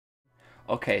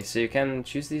Okay, so you can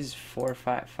choose these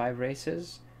five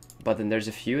races, but then there's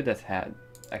a few that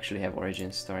actually have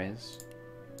origin stories.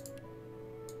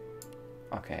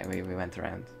 Okay, we went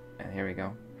around, and here we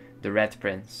go. The Red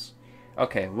Prince.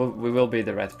 Okay, we will be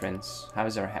the Red Prince.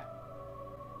 How's our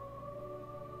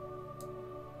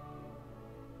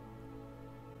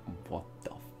What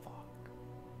the fuck?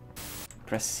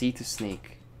 Press C to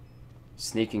sneak.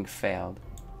 Sneaking failed.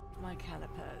 My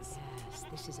calipers. Yes,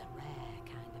 this is a rare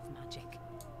kind of magic.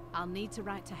 I'll need to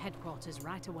write to headquarters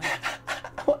right away.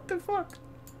 What the fuck?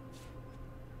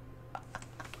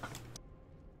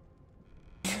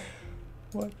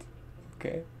 What?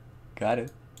 Okay, got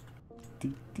it.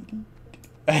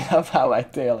 I love how my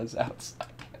tail is outside.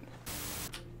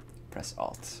 Press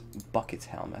Alt. Bucket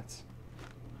helmet.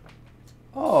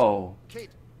 Oh. Kid,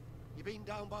 you been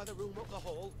down by the room up the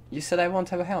hall? You said I won't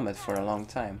have a helmet for a long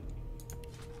time.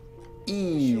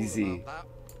 Easy. Sure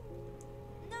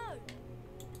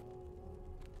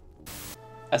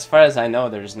As far as I know,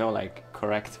 there's no like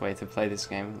correct way to play this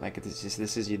game. Like it is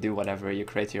just you do whatever, you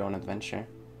create your own adventure.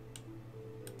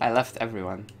 I left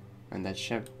everyone in that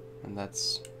ship, and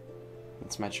that's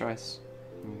my choice.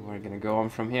 We're gonna go on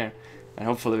from here, and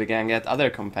hopefully we can get other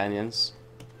companions.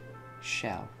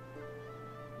 Shell.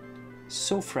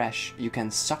 So fresh, you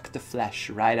can suck the flesh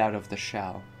right out of the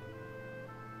shell.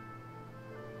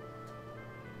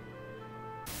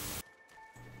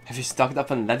 Have you stocked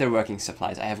up on leatherworking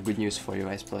supplies? I have good news for you,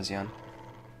 Explosion.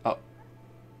 Oh.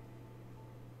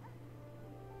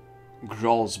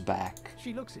 Groll's back.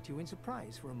 She looks at you in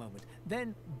surprise for a moment,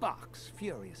 then barks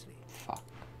furiously. Fuck.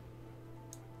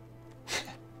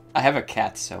 I have a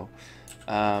cat, so...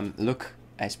 look,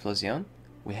 Explosion.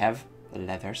 We have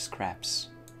leather scraps.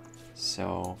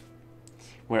 So...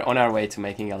 we're on our way to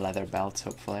making a leather belt,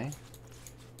 hopefully.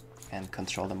 And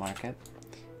control the market.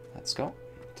 Let's go.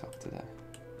 Talk to the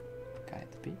guy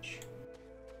at the beach.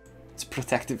 It's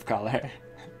protective color.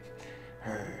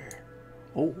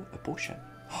 Oh, a potion.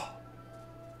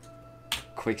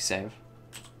 Quick save.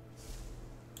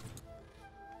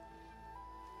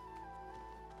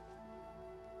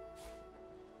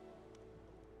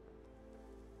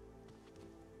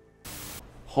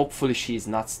 Hopefully she's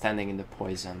not standing in the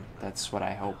poison. That's what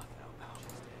I hope.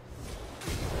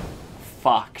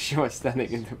 Fuck, she was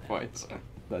standing in the poison.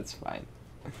 That's fine.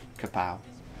 Kapow.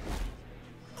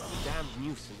 damn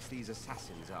nuisance these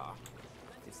assassins are.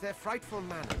 It's their frightful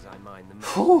manners I mind the most.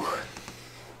 Whew.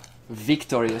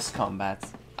 Victorious combat.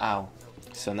 Ow.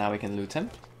 So now we can loot him.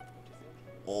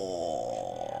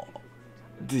 Oh.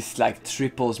 This like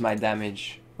triples my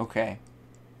damage. Okay.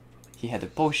 He had a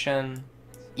potion.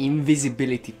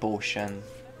 Invisibility potion.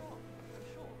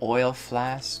 Oil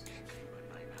flask.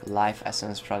 Life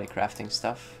essence, probably crafting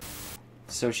stuff.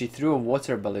 So she threw a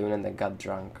water balloon and then got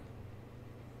drunk.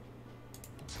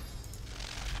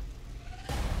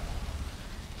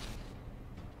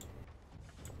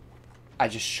 I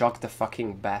just shocked the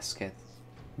fucking basket.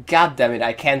 God damn it,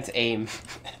 I can't aim.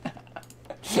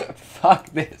 Fuck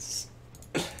this.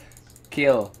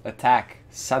 Kill, attack,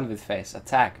 sun with face,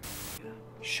 attack.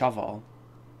 Shovel.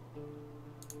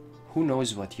 Who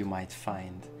knows what you might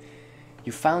find?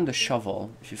 You found a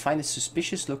shovel. If you find a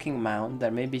suspicious looking mound,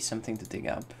 there may be something to dig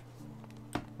up.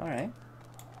 Alright.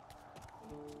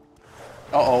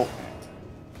 Uh-oh.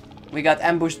 We got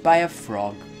ambushed by a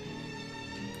frog.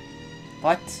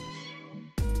 What?